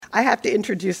I have to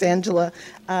introduce Angela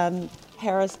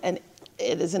Harris, and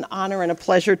it is an honor and a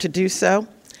pleasure to do so.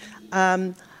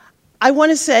 I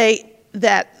want to say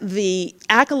that the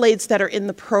accolades that are in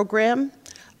the program,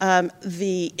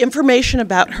 the information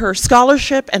about her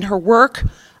scholarship and her work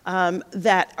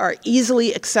that are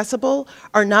easily accessible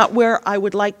are not where I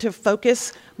would like to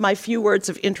focus my few words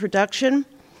of introduction.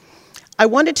 I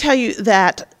want to tell you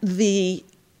that the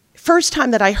first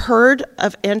time that I heard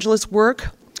of Angela's work,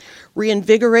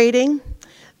 reinvigorating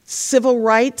civil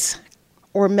rights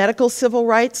or medical civil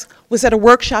rights, was at a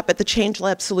workshop at the Change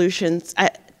Lab Solutions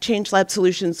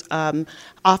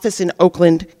office in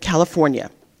Oakland, California.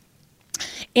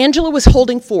 Angela was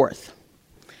holding forth.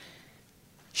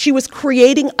 She was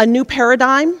creating a new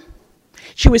paradigm.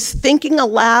 She was thinking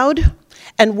aloud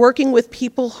and working with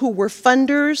people who were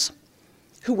funders,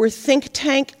 who were think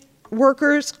tank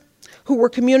workers, who were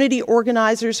community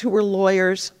organizers, who were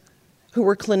lawyers, who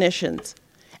were clinicians.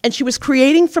 And she was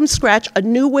creating from scratch a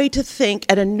new way to think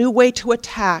and a new way to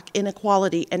attack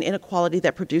inequality and inequality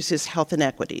that produces health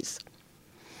inequities.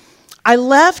 I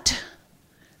left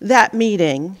that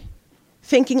meeting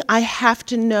thinking I have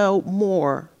to know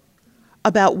more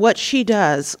about what she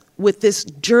does with this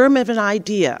germ of an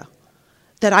idea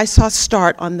that I saw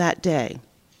start on that day.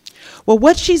 Well,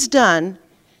 what she's done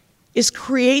is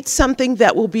create something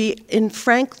that will be, in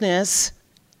frankness,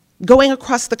 going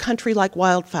across the country like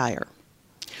wildfire.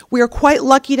 We are quite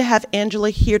lucky to have Angela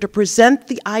here to present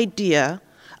the idea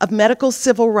of medical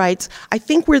civil rights. I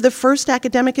think we're the first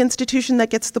academic institution that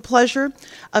gets the pleasure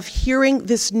of hearing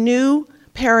this new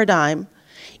paradigm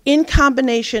in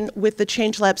combination with the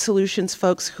Change Lab Solutions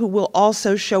folks who will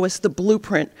also show us the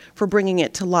blueprint for bringing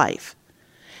it to life.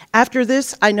 After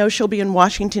this, I know she'll be in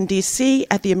Washington, D.C.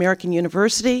 at the American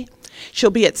University. She'll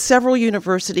be at several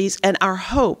universities, and our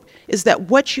hope is that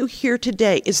what you hear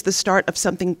today is the start of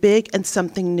something big and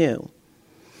something new.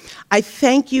 I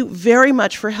thank you very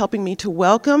much for helping me to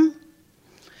welcome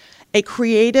a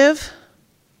creative,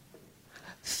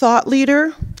 thought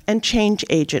leader, and change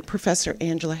agent, Professor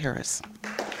Angela Harris.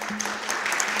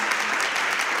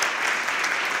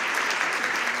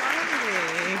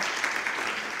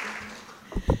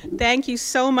 Thank you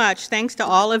so much. Thanks to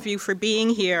all of you for being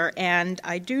here. And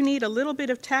I do need a little bit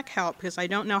of tech help because I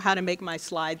don't know how to make my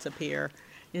slides appear.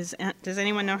 Does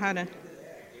anyone know how to?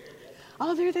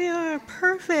 Oh, there they are.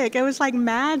 Perfect. It was like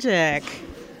magic.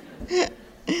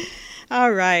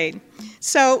 All right.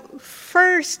 So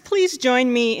first, please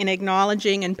join me in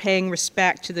acknowledging and paying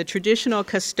respect to the traditional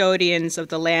custodians of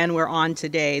the land we're on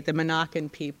today, the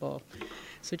Monacan people.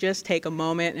 So just take a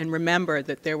moment and remember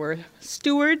that there were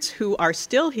stewards who are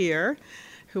still here,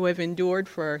 who have endured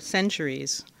for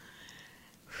centuries.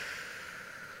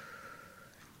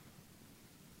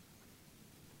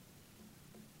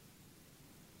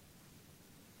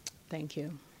 Thank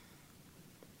you.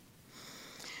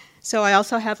 So I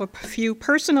also have a few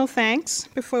personal thanks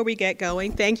before we get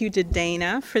going. Thank you to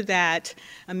Dana for that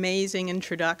amazing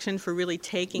introduction, for really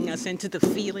taking us into the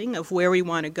feeling of where we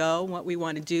want to go, what we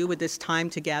want to do with this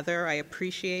time together. I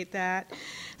appreciate that.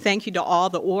 Thank you to all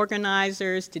the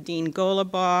organizers, to Dean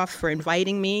Goluboff for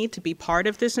inviting me to be part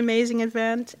of this amazing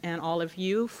event, and all of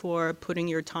you for putting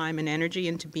your time and energy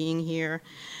into being here.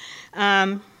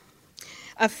 A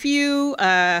few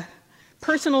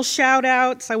personal shout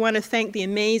outs. I want to thank the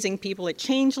amazing people at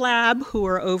Change Lab who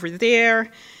are over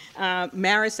there.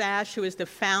 Maris Ash, who is the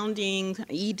founding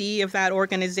ED of that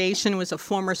organization, was a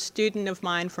former student of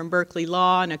mine from Berkeley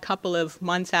Law, and a couple of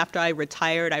months after I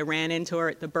retired, I ran into her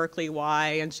at the Berkeley Y,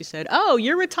 and she said, "Oh,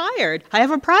 you're retired. I have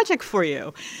a project for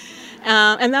you."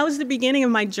 And that was the beginning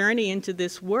of my journey into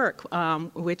this work,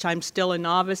 which I'm still a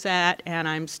novice at, and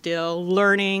I'm still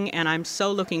learning, and I'm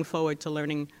so looking forward to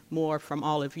learning more from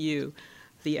all of you,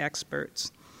 the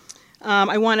experts.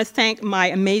 I want to thank my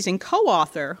amazing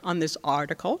co-author on this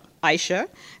article, Aisha,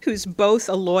 who's both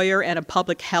a lawyer and a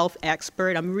public health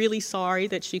expert. I'm really sorry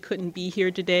that she couldn't be here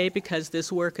today because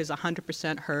this work is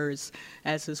 100% hers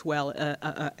as well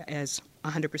as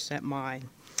 100% mine.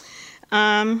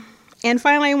 And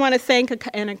finally, I want to thank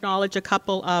and acknowledge a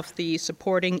couple of the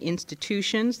supporting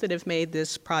institutions that have made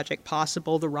this project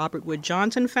possible. The Robert Wood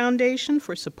Johnson Foundation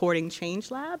for supporting Change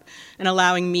Lab and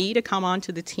allowing me to come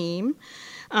onto the team,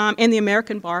 and the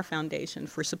American Bar Foundation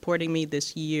for supporting me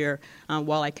this year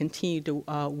while I continue to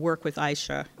work with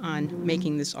Aisha on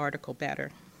making this article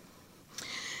better.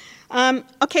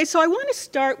 Okay, so I want to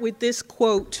start with this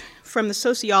quote from the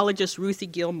sociologist Ruthie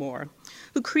Gilmore,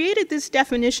 who created this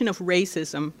definition of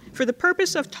racism for the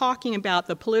purpose of talking about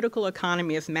the political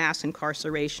economy of mass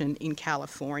incarceration in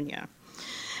California.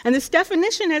 And this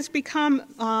definition has become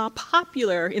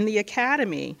popular in the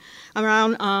academy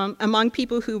among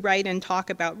people who write and talk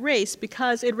about race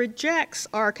because it rejects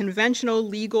our conventional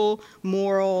legal,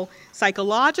 moral,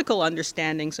 psychological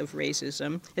understandings of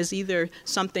racism as either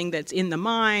something that's in the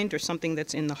mind or something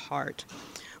that's in the heart.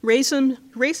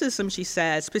 Racism, she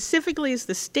says, specifically is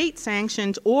the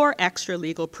state-sanctioned or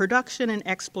extra-legal production and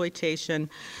exploitation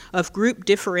of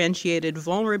group-differentiated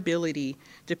vulnerability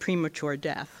to premature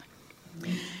death.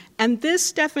 And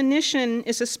this definition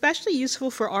is especially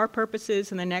useful for our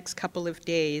purposes in the next couple of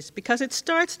days because it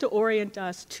starts to orient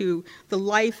us to the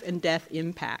life and death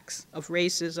impacts of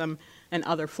racism and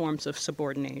other forms of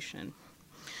subordination.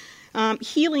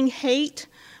 Healing Hate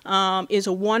is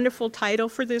a wonderful title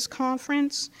for this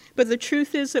conference, but the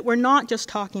truth is that we're not just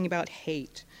talking about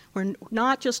hate. We're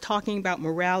not just talking about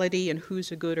morality and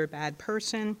who's a good or bad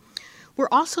person. We're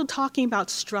also talking about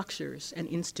structures and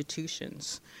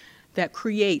institutions that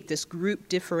create this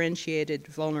group-differentiated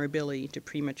vulnerability to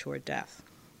premature death.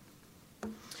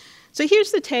 So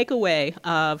here's the takeaway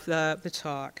of the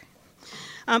talk.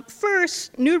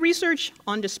 First, new research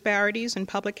on disparities in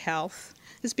public health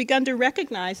has begun to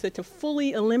recognize that to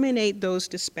fully eliminate those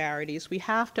disparities, we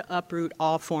have to uproot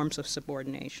all forms of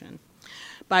subordination,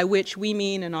 by which we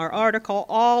mean in our article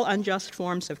all unjust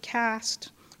forms of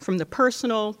caste, from the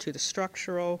personal to the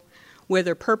structural,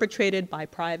 whether perpetrated by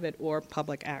private or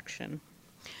public action.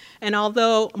 And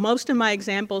although most of my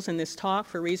examples in this talk,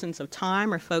 for reasons of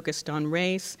time, are focused on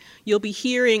race, you'll be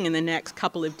hearing in the next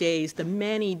couple of days the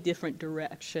many different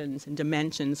directions and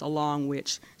dimensions along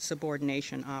which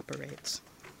subordination operates.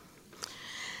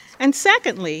 And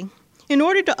secondly, in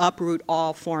order to uproot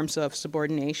all forms of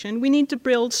subordination, we need to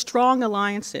build strong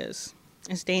alliances,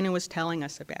 as Dana was telling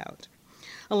us about.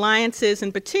 Alliances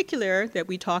in particular that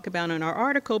we talk about in our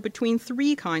article between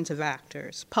three kinds of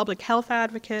actors: public health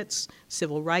advocates,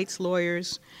 civil rights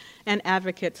lawyers, and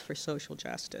advocates for social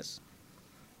justice.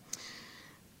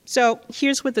 So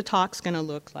here's what the talk's going to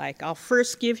look like. I'll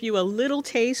first give you a little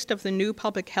taste of the new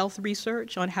public health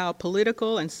research on how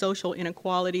political and social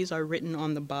inequalities are written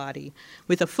on the body,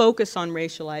 with a focus on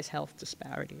racialized health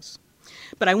disparities.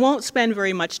 But I won't spend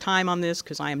very much time on this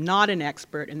because I am not an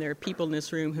expert, and there are people in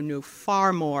this room who know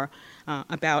far more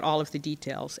about all of the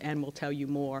details and will tell you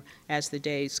more as the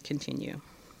days continue.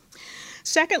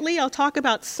 Secondly, I'll talk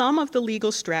about some of the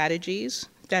legal strategies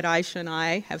that Aisha and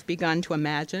I have begun to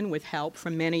imagine, with help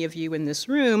from many of you in this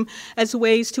room, as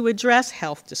ways to address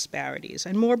health disparities,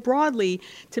 and more broadly,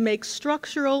 to make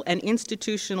structural and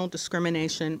institutional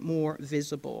discrimination more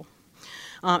visible.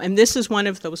 And this is one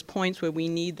of those points where we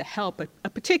need the help,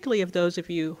 particularly of those of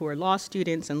you who are law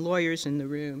students and lawyers in the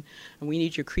room. And we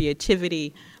need your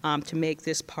creativity to make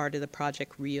this part of the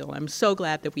project real. I'm so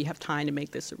glad that we have time to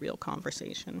make this a real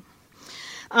conversation.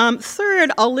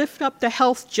 Third, I'll lift up the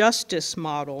health justice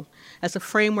model as a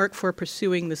framework for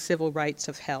pursuing the civil rights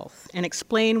of health and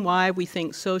explain why we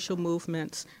think social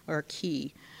movements are a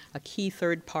key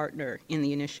third partner in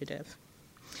the initiative.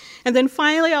 And then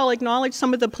finally, I'll acknowledge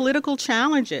some of the political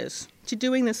challenges to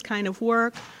doing this kind of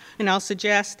work, and I'll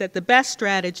suggest that the best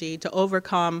strategy to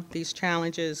overcome these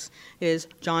challenges is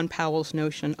John Powell's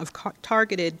notion of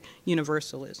targeted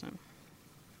universalism.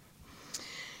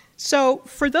 So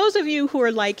for those of you who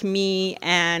are like me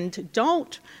and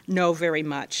don't know very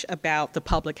much about the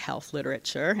public health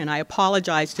literature, and I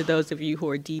apologize to those of you who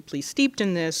are deeply steeped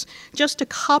in this, just a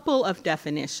couple of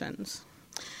definitions.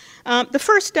 The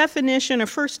first definition, or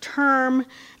first term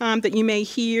that you may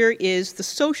hear is the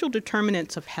social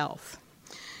determinants of health.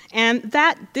 And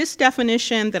this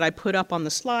definition that I put up on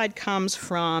the slide comes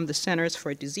from the Centers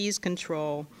for Disease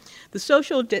Control. The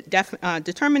social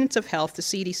determinants of health, the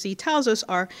CDC tells us,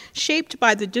 are shaped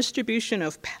by the distribution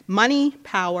of money,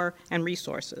 power, and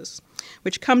resources,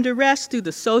 which come to rest through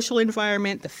the social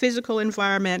environment, the physical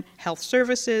environment, health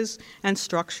services, and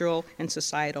structural and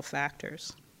societal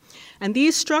factors. And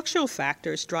these structural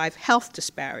factors drive health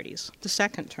disparities, the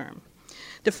second term,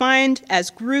 defined as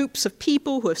groups of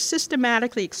people who have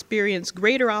systematically experienced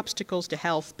greater obstacles to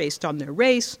health based on their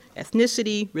race,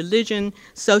 ethnicity, religion,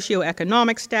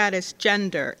 socioeconomic status,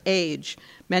 gender, age,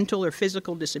 mental or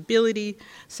physical disability,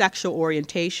 sexual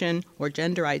orientation or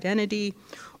gender identity,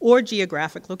 or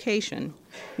geographic location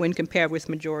when compared with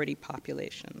majority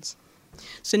populations.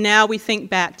 So now we think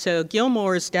back to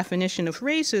Gilmore's definition of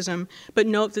racism, but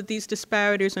note that these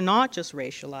disparities are not just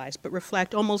racialized, but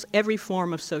reflect almost every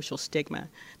form of social stigma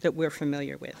that we're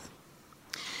familiar with.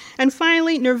 And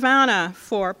finally, nirvana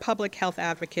for public health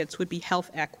advocates would be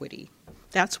health equity.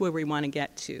 That's where we want to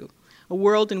get to, a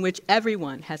world in which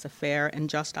everyone has a fair and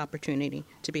just opportunity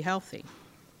to be healthy.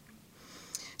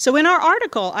 So in our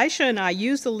article, Aisha and I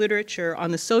used the literature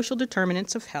on the social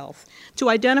determinants of health to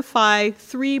identify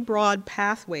 3 broad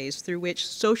pathways through which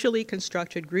socially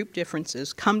constructed group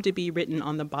differences come to be written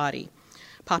on the body: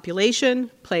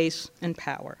 population, place, and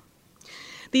power.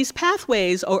 These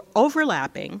pathways are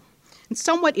overlapping and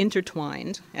somewhat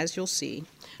intertwined, as you'll see,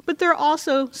 but they're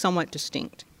also somewhat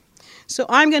distinct. So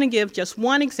I'm going to give just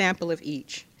one example of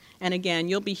each. And again,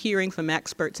 you'll be hearing from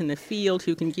experts in the field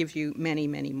who can give you many,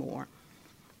 many more.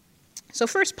 So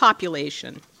first,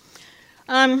 population.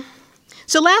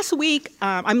 So last week,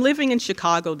 I'm living in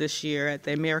Chicago this year at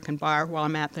the American Bar, while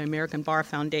I'm at the American Bar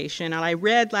Foundation, and I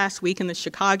read last week in the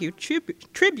Chicago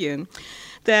Tribune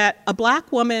that a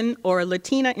black woman or a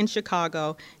Latina in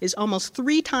Chicago is almost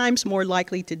 3 times more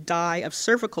likely to die of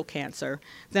cervical cancer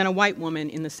than a white woman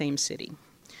in the same city,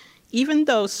 even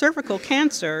though cervical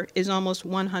cancer is almost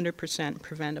 100%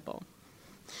 preventable.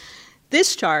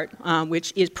 This chart,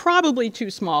 which is probably too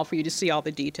small for you to see all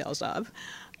the details of,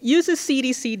 uses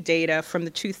CDC data from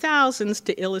the 2000s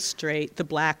to illustrate the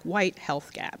black-white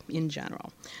health gap in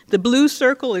general. The blue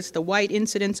circle is the white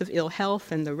incidence of ill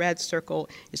health, and the red circle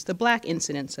is the black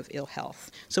incidence of ill health.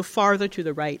 So farther to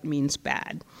the right means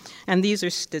bad. And these are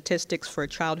statistics for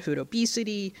childhood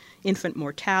obesity, infant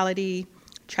mortality,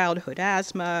 childhood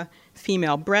asthma,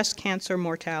 female breast cancer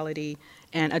mortality,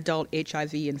 and adult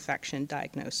HIV infection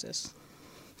diagnosis.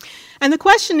 And the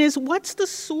question is, what's the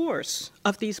source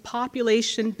of these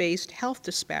population-based health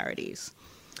disparities?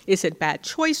 Is it bad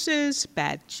choices,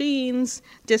 bad genes,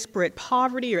 disparate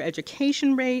poverty or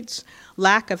education rates,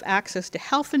 lack of access to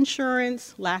health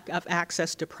insurance, lack of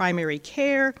access to primary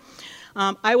care?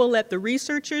 I will let the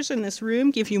researchers in this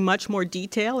room give you much more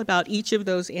detail about each of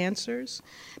those answers.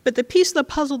 But the piece of the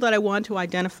puzzle that I want to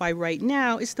identify right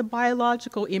now is the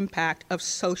biological impact of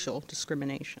social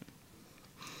discrimination.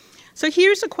 So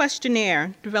here's a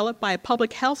questionnaire developed by a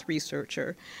public health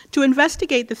researcher to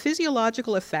investigate the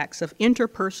physiological effects of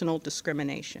interpersonal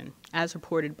discrimination, as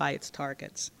reported by its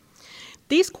targets.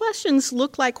 These questions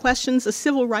look like questions a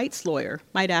civil rights lawyer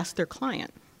might ask their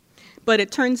client, but it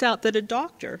turns out that a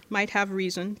doctor might have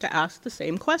reason to ask the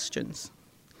same questions.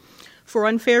 For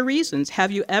unfair reasons,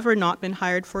 have you ever not been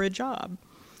hired for a job?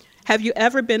 Have you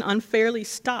ever been unfairly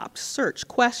stopped, searched,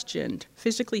 questioned,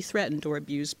 physically threatened, or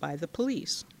abused by the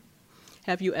police?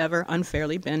 Have you ever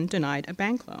unfairly been denied a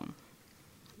bank loan?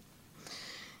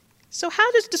 So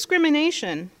how does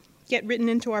discrimination get written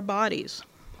into our bodies?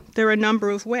 There are a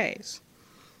number of ways.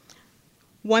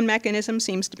 One mechanism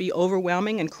seems to be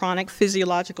overwhelming and chronic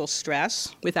physiological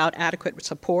stress without adequate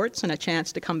supports and a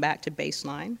chance to come back to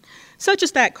baseline, such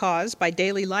as that caused by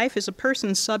daily life as a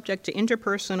person subject to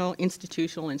interpersonal,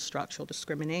 institutional, and structural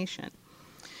discrimination.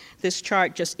 This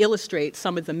chart just illustrates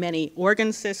some of the many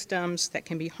organ systems that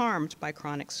can be harmed by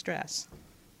chronic stress.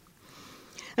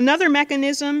 Another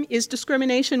mechanism is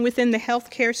discrimination within the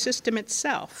healthcare system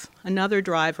itself, another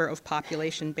driver of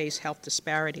population-based health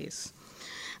disparities.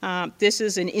 This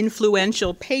is an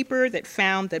influential paper that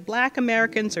found that black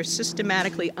Americans are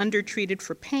systematically undertreated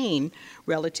for pain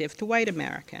relative to white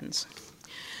Americans.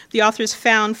 The authors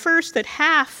found first that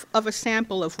half of a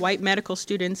sample of white medical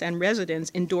students and residents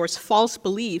endorse false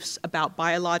beliefs about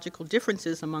biological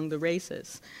differences among the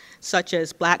races, such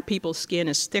as black people's skin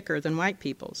is thicker than white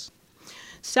people's.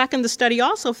 Second, the study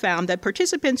also found that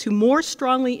participants who more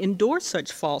strongly endorse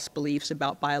such false beliefs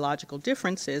about biological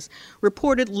differences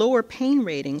reported lower pain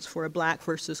ratings for a black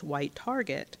versus white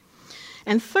target.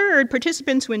 And third,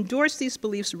 participants who endorsed these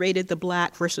beliefs rated the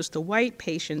black versus the white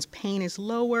patient's pain as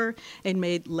lower and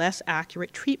made less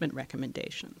accurate treatment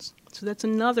recommendations. So that's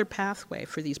another pathway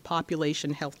for these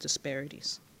population health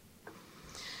disparities.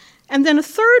 And then a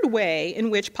third way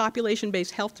in which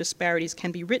population-based health disparities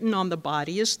can be written on the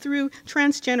body is through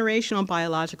transgenerational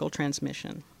biological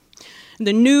transmission.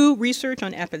 The new research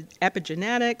on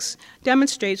epigenetics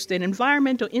demonstrates that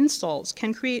environmental insults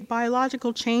can create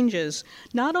biological changes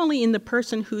not only in the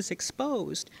person who's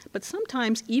exposed, but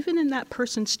sometimes even in that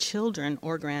person's children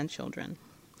or grandchildren.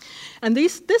 And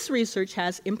this research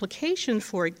has implications,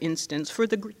 for instance, for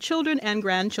the children and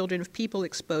grandchildren of people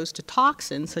exposed to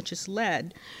toxins such as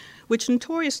lead, which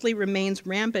notoriously remains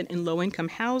rampant in low-income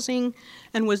housing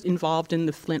and was involved in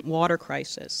the Flint water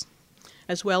crisis,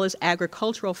 as well as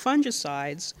agricultural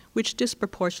fungicides, which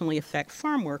disproportionately affect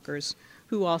farm workers,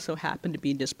 who also happen to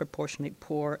be disproportionately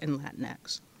poor and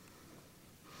Latinx.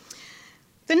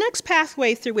 The next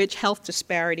pathway through which health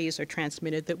disparities are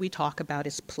transmitted that we talk about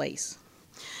is place.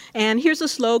 And here's a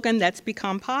slogan that's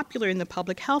become popular in the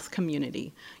public health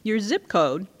community. Your zip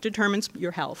code determines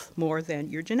your health more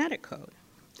than your genetic code.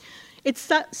 It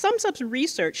sums up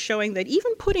research showing that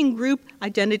even putting group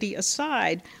identity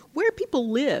aside, where people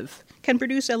live can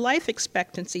produce a life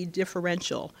expectancy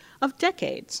differential of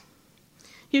decades.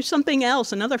 Here's something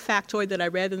else, another factoid that I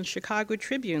read in the Chicago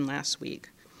Tribune last week.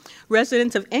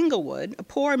 Residents of Englewood, a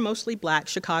poor, mostly black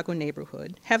Chicago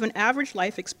neighborhood, have an average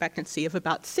life expectancy of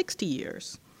about 60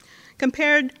 years,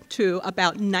 compared to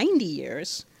about 90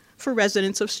 years for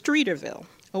residents of Streeterville,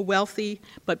 a wealthy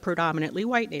but predominantly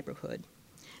white neighborhood.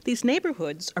 These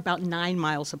neighborhoods are about 9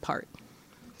 miles apart.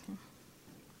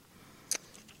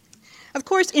 Of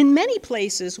course, in many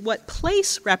places, what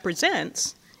place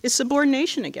represents is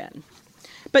subordination again,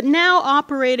 but now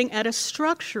operating at a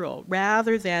structural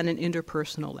rather than an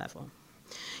interpersonal level.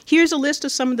 Here's a list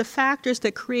of some of the factors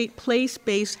that create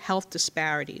place-based health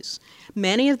disparities.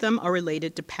 Many of them are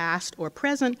related to past or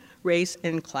present race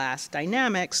and class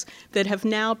dynamics that have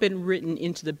now been written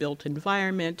into the built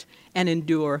environment and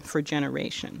endure for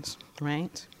generations,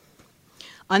 right?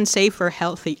 Unsafe or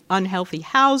unhealthy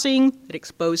housing that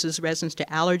exposes residents to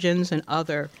allergens and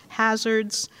other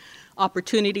hazards,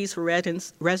 opportunities for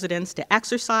residents to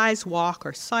exercise, walk,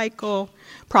 or cycle,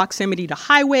 proximity to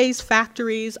highways,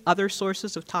 factories, other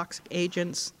sources of toxic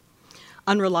agents,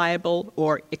 unreliable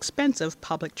or expensive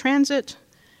public transit,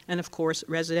 and of course,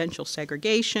 residential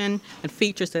segregation and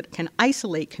features that can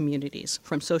isolate communities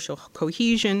from social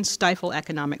cohesion, stifle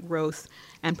economic growth,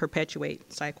 and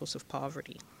perpetuate cycles of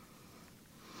poverty.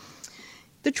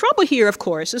 The trouble here, of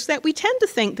course, is that we tend to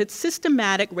think that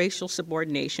systematic racial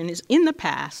subordination is in the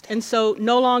past and so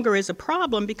no longer is a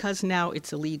problem because now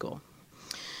it's illegal.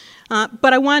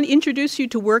 But I want to introduce you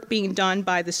to work being done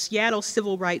by the Seattle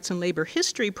Civil Rights and Labor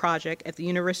History Project at the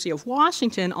University of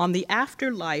Washington on the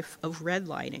afterlife of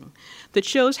redlining that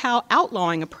shows how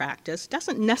outlawing a practice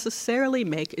doesn't necessarily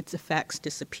make its effects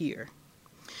disappear.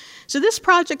 So this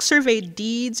project surveyed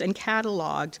deeds and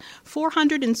cataloged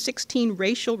 416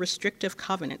 racial restrictive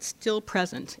covenants still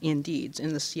present in deeds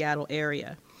in the Seattle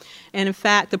area. And in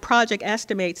fact, the project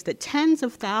estimates that tens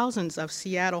of thousands of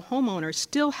Seattle homeowners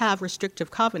still have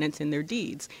restrictive covenants in their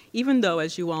deeds, even though,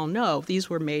 as you all know, these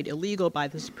were made illegal by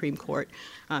the Supreme Court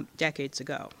decades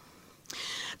ago.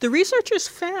 The researchers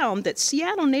found that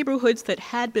Seattle neighborhoods that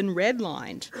had been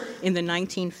redlined in the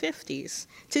 1950s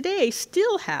today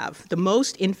still have the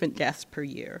most infant deaths per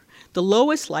year, the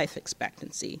lowest life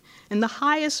expectancy, and the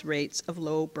highest rates of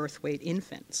low birth weight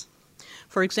infants.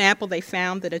 For example, they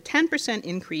found that a 10%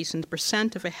 increase in the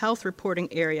percent of a health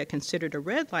reporting area considered a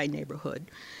red line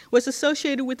neighborhood was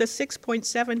associated with a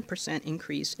 6.7%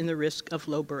 increase in the risk of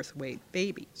low birth weight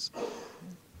babies.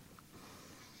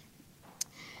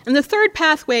 And the third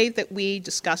pathway that we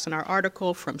discuss in our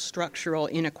article, from structural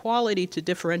inequality to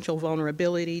differential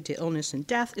vulnerability to illness and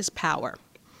death, is power.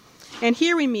 And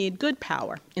here we mean good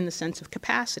power in the sense of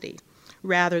capacity,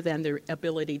 rather than the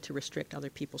ability to restrict other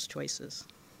people's choices.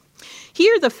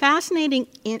 Here, the fascinating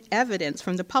evidence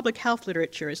from the public health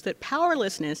literature is that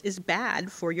powerlessness is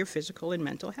bad for your physical and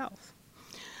mental health.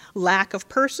 Lack of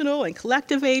personal and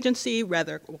collective agency,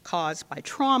 whether caused by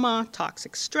trauma,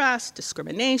 toxic stress,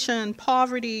 discrimination,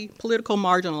 poverty, political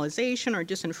marginalization, or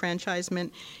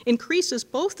disenfranchisement, increases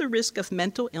both the risk of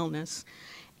mental illness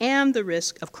and the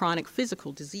risk of chronic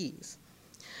physical disease.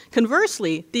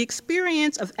 Conversely, the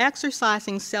experience of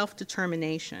exercising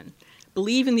self-determination,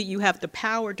 believing that you have the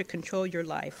power to control your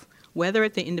life, whether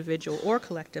at the individual or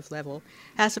collective level,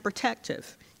 has a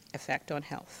protective effect on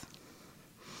health.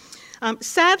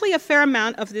 Sadly, a fair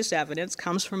amount of this evidence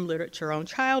comes from literature on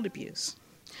child abuse.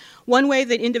 One way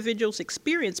that individuals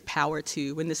experience power,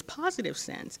 too, in this positive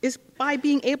sense, is by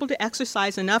being able to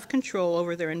exercise enough control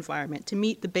over their environment to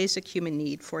meet the basic human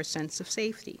need for a sense of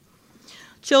safety.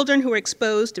 Children who are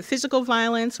exposed to physical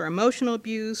violence or emotional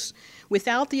abuse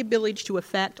without the ability to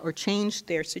affect or change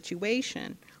their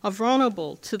situation are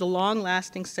vulnerable to the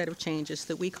long-lasting set of changes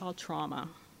that we call trauma.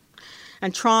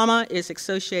 And trauma is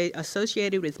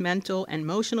associated with mental and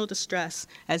emotional distress,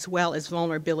 as well as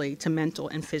vulnerability to mental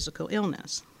and physical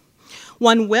illness.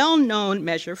 One well-known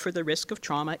measure for the risk of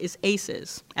trauma is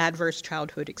ACEs, adverse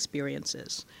childhood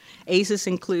experiences. ACEs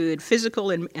include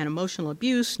physical and emotional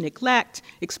abuse, neglect,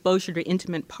 exposure to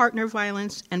intimate partner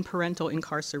violence, and parental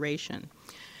incarceration.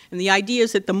 And the idea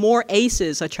is that the more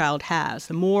ACEs a child has,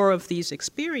 the more of these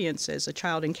experiences a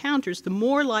child encounters, the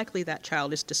more likely that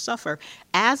child is to suffer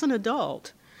as an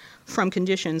adult from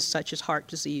conditions such as heart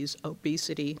disease,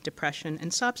 obesity, depression,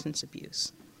 and substance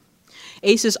abuse.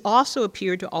 ACEs also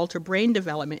appear to alter brain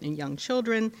development in young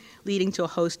children, leading to a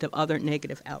host of other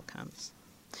negative outcomes.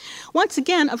 Once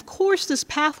again, of course, this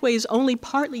pathway is only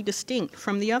partly distinct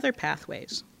from the other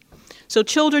pathways. So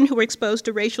children who are exposed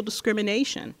to racial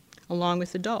discrimination, along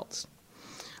with adults,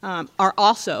 are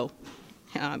also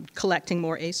collecting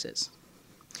more ACEs.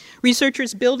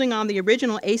 Researchers building on the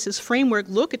original ACEs framework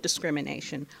look at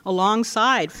discrimination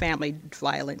alongside family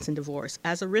violence and divorce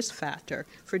as a risk factor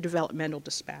for developmental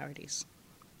disparities.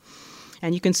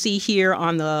 And you can see here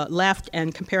on the left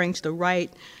and comparing to the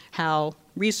right how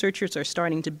researchers are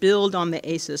starting to build on the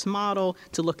ACEs model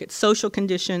to look at social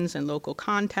conditions and local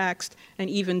context, and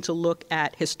even to look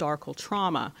at historical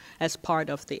trauma as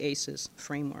part of the ACEs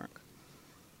framework.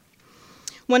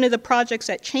 One of the projects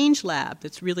at Change Lab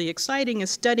that's really exciting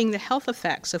is studying the health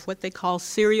effects of what they call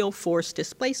serial forced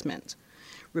displacement,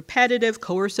 repetitive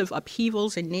coercive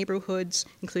upheavals in neighborhoods,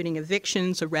 including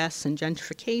evictions, arrests, and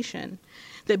gentrification,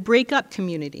 that break up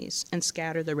communities and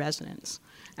scatter the residents.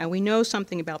 And we know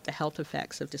something about the health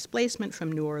effects of displacement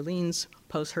from New Orleans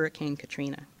post-Hurricane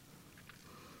Katrina.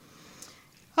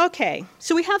 Okay,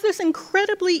 so we have this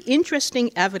incredibly interesting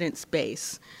evidence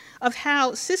base of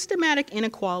how systematic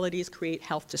inequalities create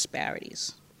health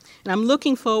disparities. And I'm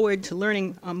looking forward to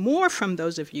learning more from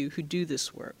those of you who do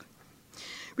this work.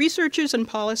 Researchers and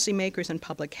policymakers in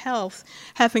public health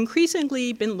have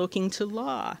increasingly been looking to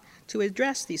law to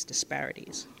address these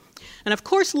disparities. And of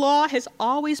course, law has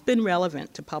always been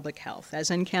relevant to public health,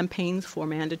 as in campaigns for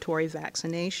mandatory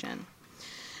vaccination.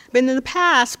 But in the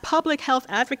past, public health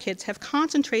advocates have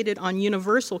concentrated on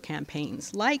universal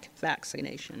campaigns like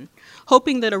vaccination,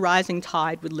 hoping that a rising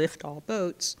tide would lift all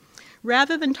boats,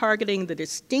 rather than targeting the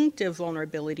distinctive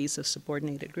vulnerabilities of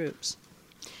subordinated groups.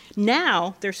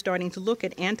 Now, they're starting to look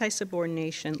at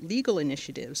anti-subordination legal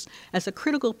initiatives as a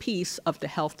critical piece of the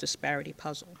health disparity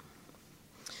puzzle.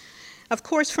 Of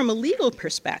course, from a legal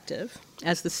perspective,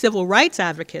 as the civil rights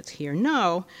advocates here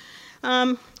know,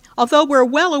 although we're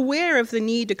well aware of the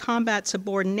need to combat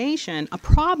subordination, a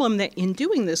problem that in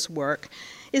doing this work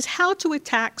is how to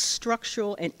attack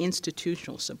structural and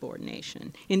institutional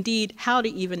subordination, indeed, how to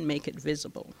even make it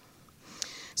visible.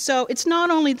 So it's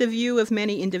not only the view of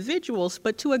many individuals,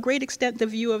 but to a great extent the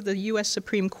view of the US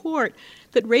Supreme Court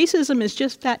that racism is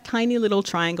just that tiny little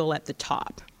triangle at the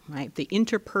top, right? The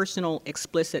interpersonal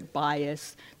explicit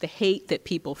bias, the hate that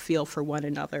people feel for one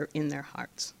another in their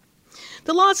hearts.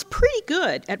 The law is pretty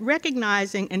good at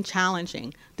recognizing and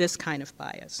challenging this kind of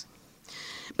bias.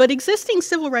 But existing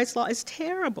civil rights law is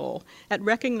terrible at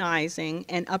recognizing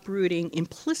and uprooting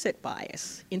implicit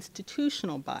bias,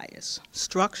 institutional bias,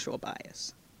 structural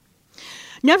bias.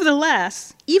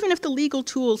 Nevertheless, even if the legal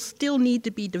tools still need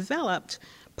to be developed,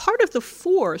 part of the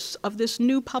force of this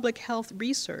new public health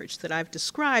research that I've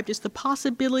described is the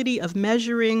possibility of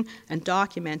measuring and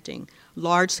documenting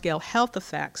large-scale health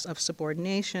effects of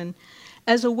subordination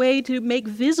as a way to make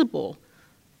visible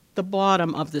the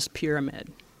bottom of this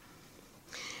pyramid.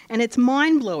 And it's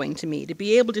mind-blowing to me to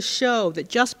be able to show that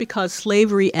just because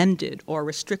slavery ended or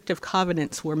restrictive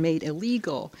covenants were made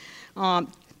illegal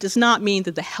does not mean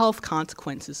that the health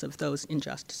consequences of those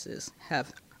injustices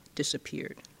have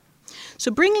disappeared. So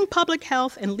bringing public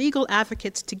health and legal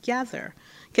advocates together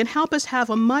can help us have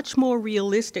a much more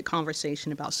realistic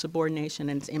conversation about subordination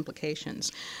and its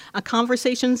implications, a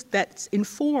conversation that's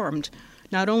informed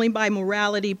not only by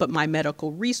morality, but by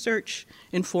medical research,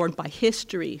 informed by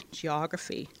history,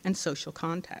 geography, and social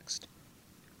context.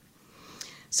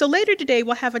 So later today,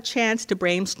 we'll have a chance to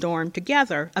brainstorm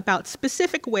together about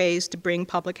specific ways to bring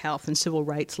public health and civil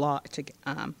rights law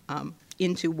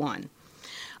into one.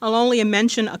 I'll only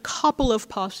mention a couple of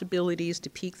possibilities to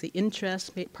pique the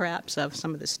interest, perhaps, of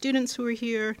some of the students who are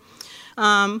here.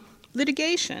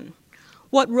 Litigation.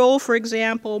 What role, for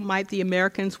example, might the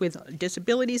Americans with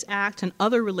Disabilities Act and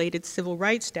other related civil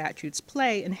rights statutes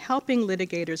play in helping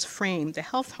litigators frame the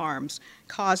health harms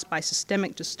caused by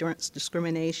systemic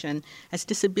discrimination as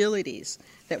disabilities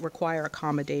that require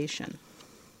accommodation?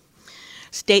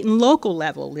 State and local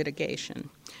level litigation.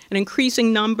 An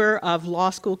increasing number of law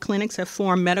school clinics have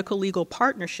formed medical legal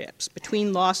partnerships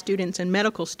between law students and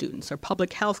medical students or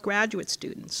public health graduate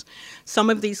students. Some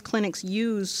of these clinics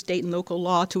use state and local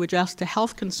law to address the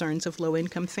health concerns of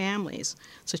low-income families,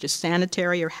 such as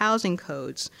sanitary or housing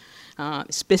codes,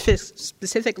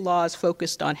 specific laws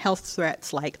focused on health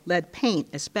threats like lead paint,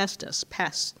 asbestos,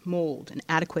 pests, mold, and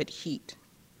adequate heat.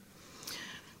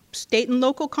 State and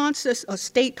local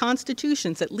state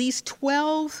constitutions, at least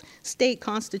 12 state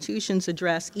constitutions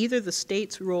address either the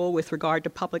state's role with regard to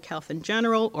public health in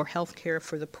general or health care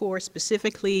for the poor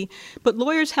specifically, but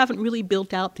lawyers haven't really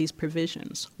built out these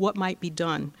provisions. What might be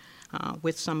done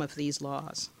with some of these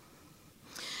laws?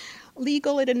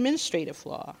 Legal and administrative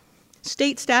law.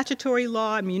 State statutory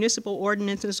law and municipal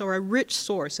ordinances are a rich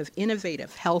source of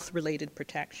innovative health-related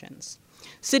protections.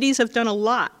 Cities have done a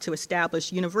lot to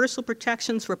establish universal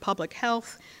protections for public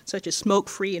health, such as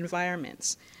smoke-free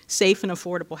environments, safe and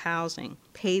affordable housing,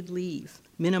 paid leave,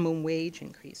 minimum wage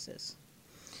increases.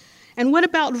 And what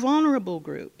about vulnerable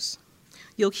groups?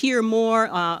 You'll hear more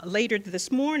later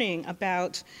this morning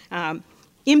about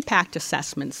impact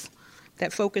assessments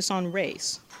that focus on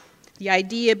race. The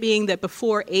idea being that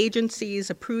before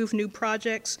agencies approve new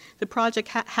projects, the project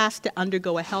has to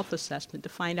undergo a health assessment to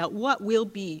find out what will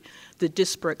be the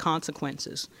disparate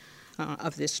consequences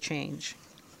of this change.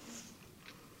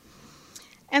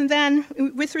 And then,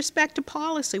 with respect to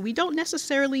policy, we don't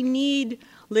necessarily need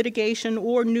litigation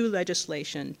or new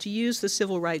legislation to use the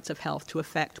civil rights of health to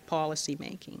affect policy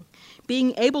making.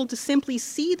 Being able to simply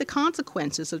see the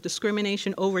consequences of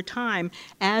discrimination over time,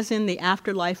 as in the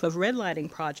Afterlife of Redlining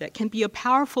project, can be a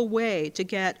powerful way to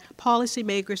get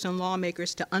policymakers and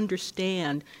lawmakers to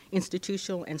understand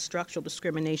institutional and structural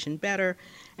discrimination better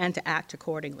and to act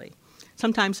accordingly.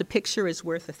 Sometimes a picture is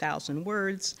worth 1,000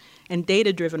 words, and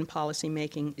data-driven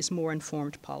policymaking is more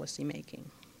informed policymaking.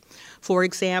 For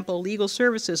example, Legal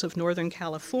Services of Northern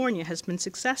California has been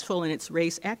successful in its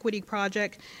race equity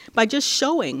project by just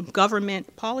showing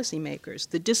government policymakers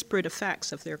the disparate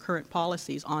effects of their current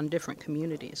policies on different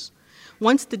communities.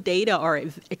 Once the data are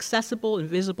accessible and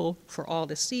visible for all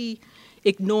to see,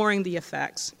 ignoring the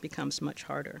effects becomes much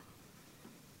harder.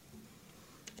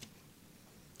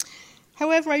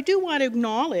 However, I do want to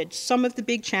acknowledge some of the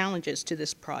big challenges to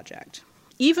this project,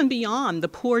 even beyond the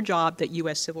poor job that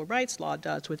U.S. civil rights law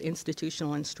does with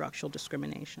institutional and structural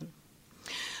discrimination.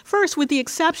 First, with the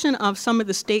exception of some of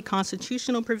the state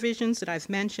constitutional provisions that I've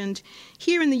mentioned,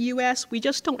 here in the U.S. we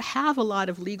just don't have a lot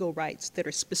of legal rights that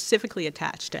are specifically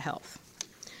attached to health.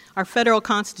 Our federal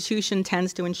constitution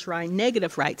tends to enshrine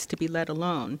negative rights to be let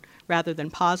alone, rather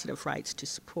than positive rights to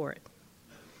support.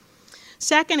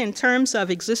 Second, in terms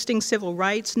of existing civil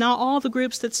rights, not all the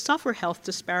groups that suffer health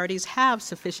disparities have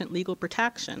sufficient legal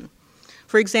protection.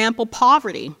 For example,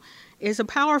 poverty is a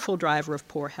powerful driver of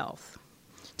poor health.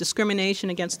 Discrimination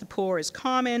against the poor is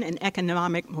common, and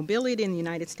economic mobility in the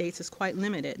United States is quite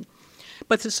limited.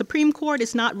 But the Supreme Court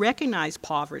has not recognized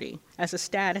poverty as a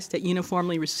status that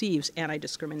uniformly receives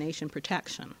anti-discrimination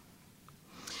protection.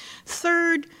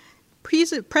 Third,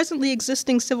 presently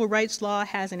existing civil rights law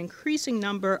has an increasing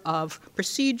number of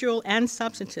procedural and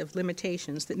substantive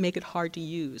limitations that make it hard to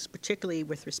use, particularly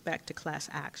with respect to class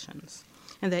actions,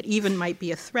 and that even might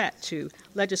be a threat to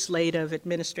legislative,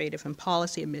 administrative, and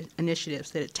policy initiatives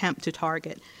that attempt to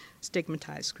target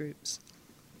stigmatized groups.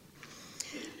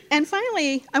 And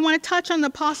finally, I want to touch on the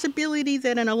possibility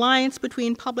that an alliance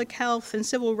between public health and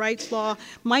civil rights law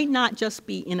might not just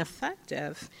be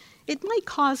ineffective, it might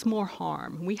cause more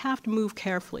harm. We have to move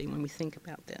carefully when we think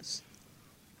about this.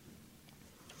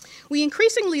 We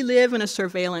increasingly live in a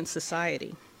surveillance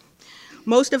society.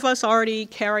 Most of us already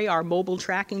carry our mobile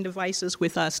tracking devices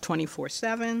with us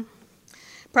 24/7.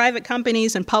 Private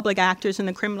companies and public actors in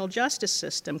the criminal justice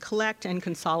system collect and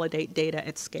consolidate data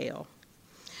at scale.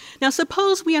 Now,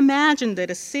 suppose we imagine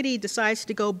that a city decides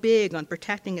to go big on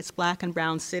protecting its black and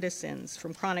brown citizens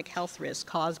from chronic health risks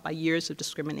caused by years of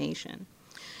discrimination.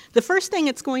 The first thing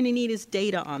it's going to need is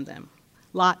data on them,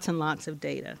 lots and lots of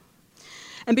data.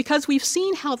 And because we've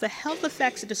seen how the health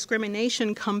effects of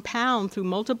discrimination compound through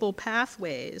multiple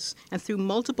pathways and through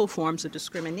multiple forms of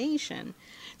discrimination,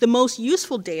 the most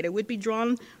useful data would be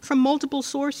drawn from multiple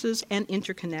sources and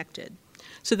interconnected,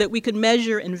 so that we could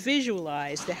measure and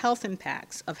visualize the health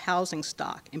impacts of housing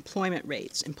stock, employment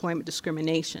rates, employment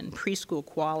discrimination, preschool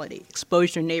quality,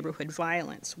 exposure to neighborhood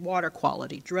violence, water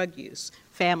quality, drug use,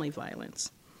 family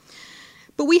violence.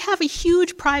 But we have a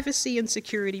huge privacy and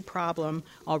security problem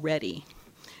already,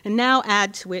 and now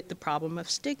add to it the problem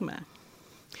of stigma.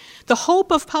 The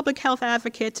hope of public health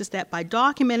advocates is that by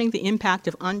documenting the impact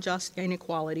of unjust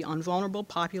inequality on vulnerable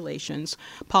populations,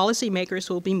 policymakers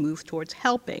will be moved towards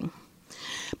helping.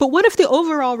 But what if the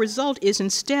overall result is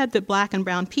instead that black and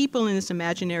brown people in this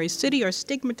imaginary city are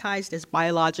stigmatized as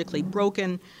biologically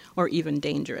broken or even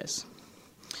dangerous?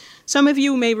 Some of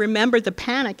you may remember the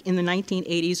panic in the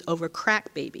 1980s over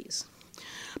crack babies.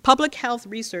 Public health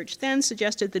research then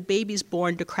suggested that babies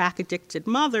born to crack-addicted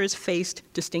mothers faced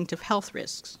distinctive health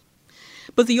risks.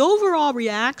 But the overall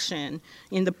reaction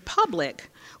in the public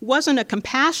wasn't a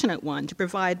compassionate one to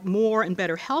provide more and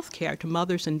better health care to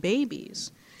mothers and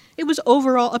babies. It was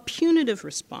overall a punitive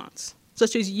response,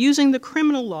 such as using the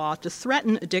criminal law to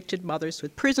threaten addicted mothers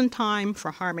with prison time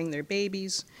for harming their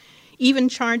babies, even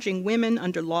charging women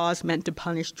under laws meant to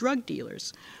punish drug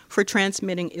dealers for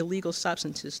transmitting illegal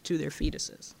substances to their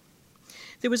fetuses.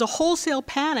 There was a wholesale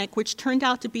panic which turned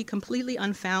out to be completely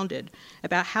unfounded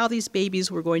about how these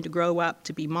babies were going to grow up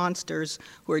to be monsters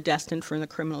who are destined for the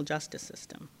criminal justice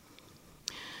system.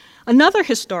 Another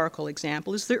historical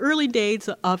example is the early days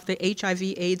of the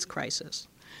HIV/AIDS crisis.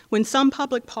 when some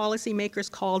public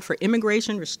policymakers called for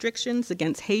immigration restrictions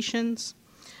against Haitians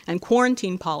and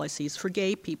quarantine policies for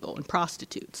gay people and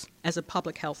prostitutes as a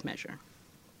public health measure.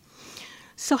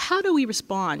 So how do we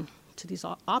respond to these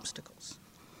obstacles?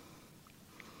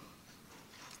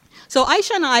 So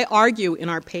Aisha and I argue in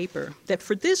our paper that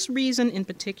for this reason in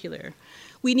particular,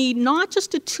 we need not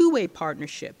just a two-way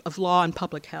partnership of law and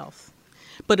public health,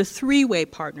 but a three-way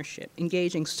partnership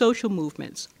engaging social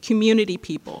movements, community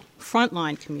people,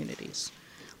 frontline communities,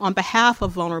 on behalf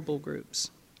of vulnerable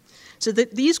groups, so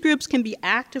that these groups can be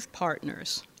active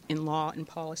partners in law and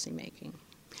policymaking.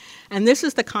 And this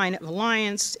is the kind of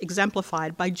alliance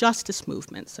exemplified by justice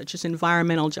movements such as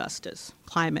environmental justice,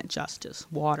 climate justice,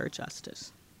 water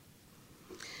justice.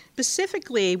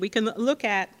 Specifically, we can look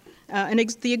at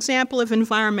the example of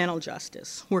environmental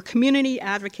justice, where community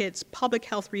advocates, public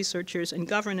health researchers, and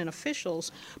government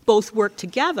officials both work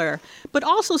together, but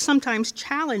also sometimes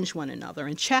challenge one another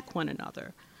and check one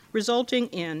another, resulting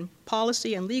in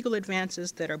policy and legal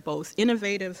advances that are both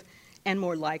innovative and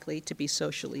more likely to be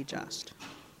socially just.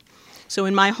 So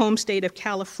in my home state of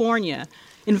California,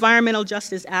 environmental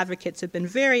justice advocates have been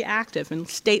very active in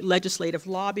state legislative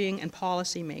lobbying and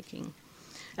policy making.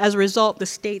 As a result, the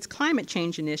state's climate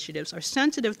change initiatives are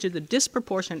sensitive to the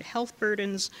disproportionate health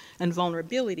burdens and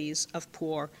vulnerabilities of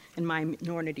poor and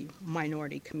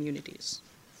minority communities.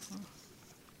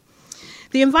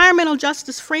 The environmental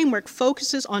justice framework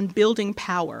focuses on building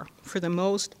power for the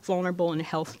most vulnerable and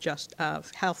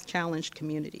health-challenged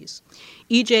communities.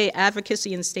 EJ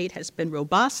advocacy in the state has been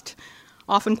robust,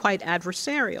 often quite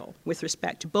adversarial with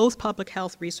respect to both public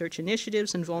health research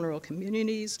initiatives in vulnerable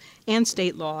communities and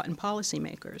state law and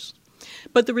policymakers.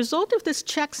 But the result of this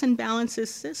checks and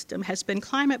balances system has been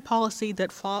climate policy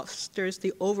that fosters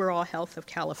the overall health of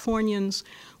Californians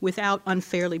without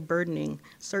unfairly burdening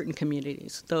certain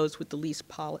communities, those with the least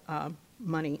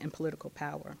money and political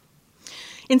power.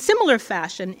 In similar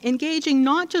fashion, engaging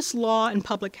not just law and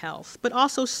public health, but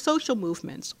also social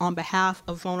movements on behalf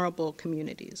of vulnerable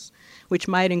communities, which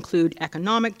might include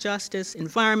economic justice,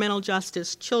 environmental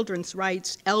justice, children's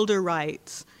rights, elder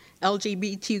rights,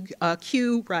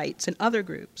 LGBTQ rights, and other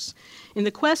groups, in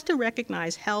the quest to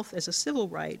recognize health as a civil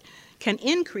right, can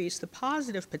increase the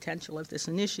positive potential of this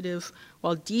initiative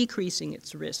while decreasing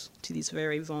its risk to these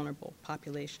very vulnerable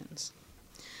populations.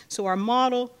 So our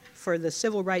model for the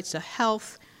civil rights of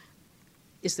health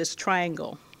is this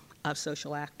triangle of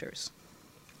social actors.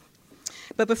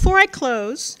 But before I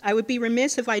close, I would be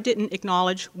remiss if I didn't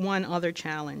acknowledge one other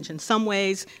challenge, in some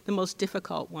ways the most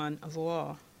difficult one of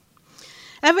all.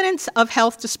 Evidence of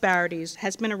health disparities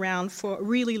has been around for a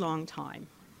really long time,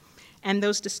 and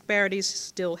those disparities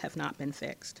still have not been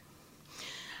fixed.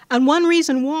 And one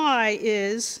reason why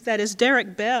is that, as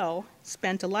Derek Bell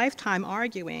spent a lifetime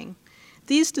arguing,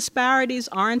 these disparities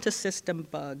aren't a system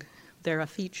bug, they're a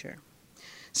feature.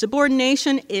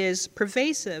 Subordination is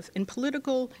pervasive in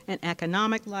political and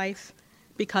economic life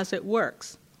because it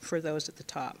works for those at the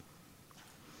top.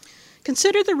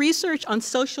 Consider the research on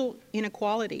social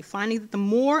inequality, finding that the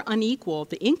more unequal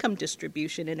the income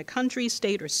distribution in a country,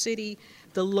 state, or city,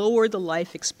 the lower the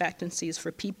life expectancies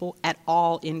for people at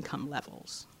all income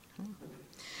levels.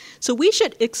 So we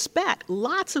should expect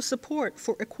lots of support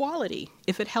for equality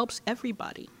if it helps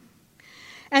everybody.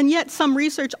 And yet some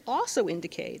research also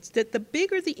indicates that the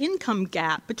bigger the income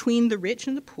gap between the rich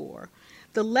and the poor,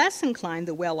 the less inclined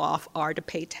the well-off are to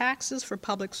pay taxes for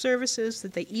public services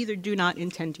that they either do not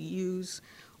intend to use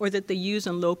or that they use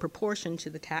in low proportion to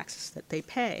the taxes that they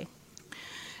pay.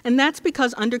 And that's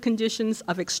because under conditions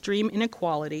of extreme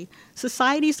inequality,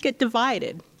 societies get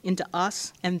divided into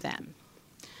us and them.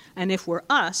 And if we're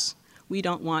us, we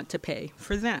don't want to pay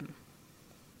for them.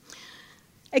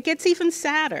 It gets even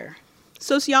sadder.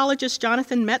 Sociologist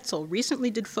Jonathan Metzl recently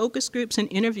did focus groups and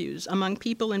interviews among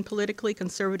people in politically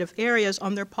conservative areas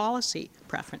on their policy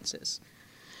preferences.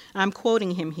 I'm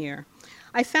quoting him here.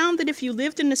 I found that if you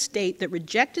lived in a state that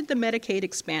rejected the Medicaid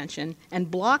expansion and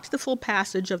blocked the full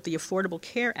passage of the Affordable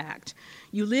Care Act,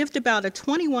 you lived about a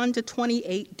 21 to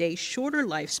 28 day shorter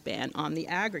lifespan on the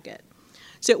aggregate.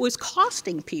 So it was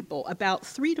costing people about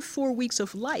 3 to 4 weeks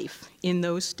of life in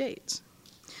those states.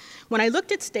 When I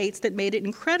looked at states that made it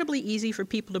incredibly easy for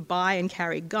people to buy and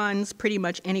carry guns pretty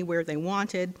much anywhere they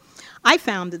wanted, I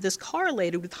found that this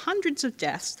correlated with hundreds of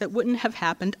deaths that wouldn't have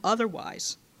happened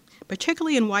otherwise,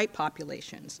 particularly in white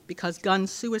populations, because gun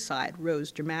suicide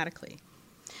rose dramatically.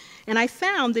 And I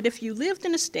found that if you lived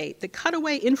in a state that cut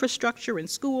away infrastructure in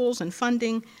schools and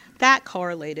funding, that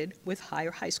correlated with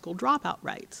higher high school dropout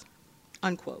rates,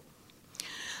 unquote.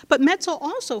 But Metzl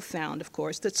also found, of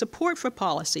course, that support for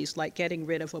policies like getting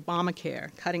rid of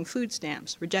Obamacare, cutting food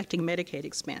stamps, rejecting Medicaid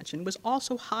expansion was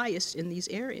also highest in these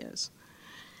areas.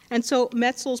 And so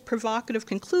Metzl's provocative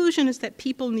conclusion is that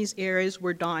people in these areas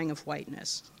were dying of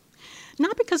whiteness,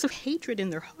 not because of hatred in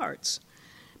their hearts,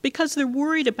 because they're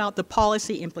worried about the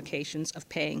policy implications of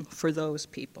paying for those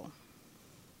people.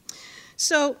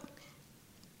 So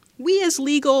we as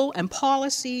legal and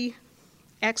policy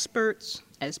experts,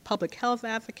 as public health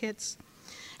advocates,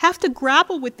 have to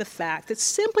grapple with the fact that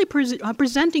simply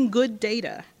presenting good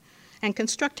data and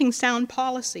constructing sound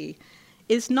policy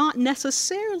is not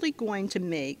necessarily going to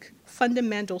make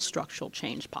fundamental structural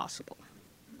change possible.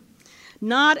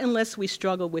 Not unless we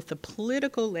struggle with the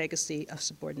political legacy of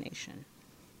subordination.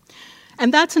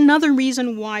 And that's another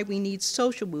reason why we need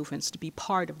social movements to be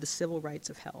part of the civil rights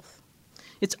of health.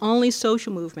 It's only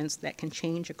social movements that can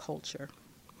change a culture.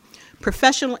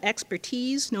 Professional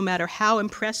expertise, no matter how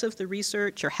impressive the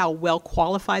research or how well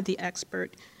qualified the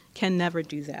expert, can never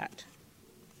do that.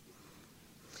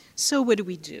 So what do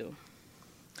we do?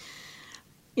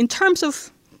 In terms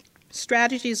of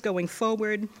strategies going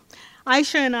forward,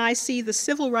 Aisha and I see the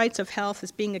civil rights of health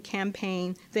as being a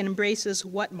campaign that embraces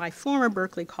what my former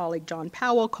Berkeley colleague John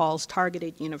Powell calls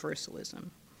targeted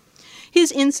universalism.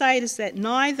 His insight is that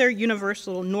neither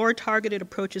universal nor targeted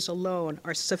approaches alone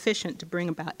are sufficient to bring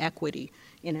about equity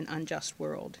in an unjust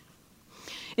world.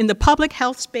 In the public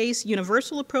health space,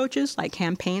 universal approaches like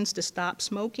campaigns to stop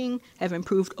smoking have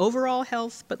improved overall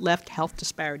health but left health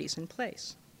disparities in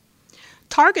place.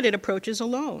 Targeted approaches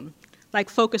alone, like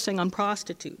focusing on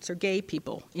prostitutes or gay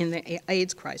people in the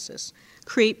AIDS crisis,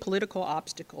 create political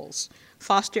obstacles,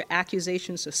 foster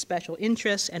accusations of special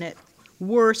interests, and at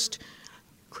worst,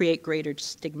 create greater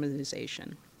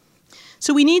stigmatization.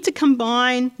 So we need to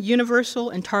combine universal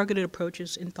and targeted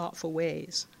approaches in thoughtful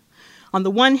ways. On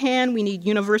the one hand, we need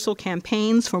universal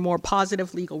campaigns for more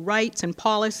positive legal rights and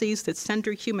policies that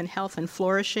center human health and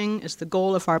flourishing as the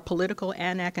goal of our political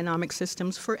and economic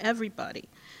systems for everybody.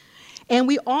 And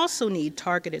we also need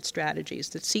targeted strategies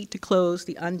that seek to close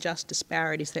the unjust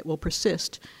disparities that will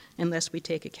persist unless we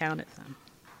take account of them.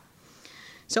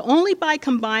 So only by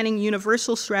combining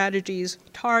universal strategies,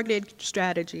 targeted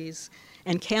strategies,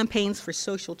 and campaigns for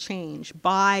social change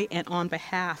by and on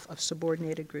behalf of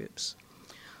subordinated groups,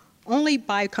 only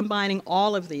by combining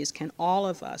all of these can all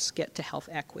of us get to health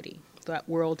equity, that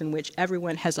world in which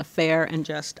everyone has a fair and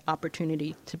just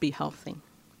opportunity to be healthy.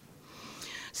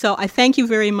 So I thank you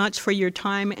very much for your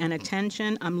time and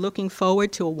attention. I'm looking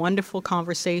forward to a wonderful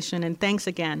conversation, and thanks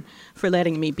again for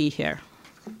letting me be here.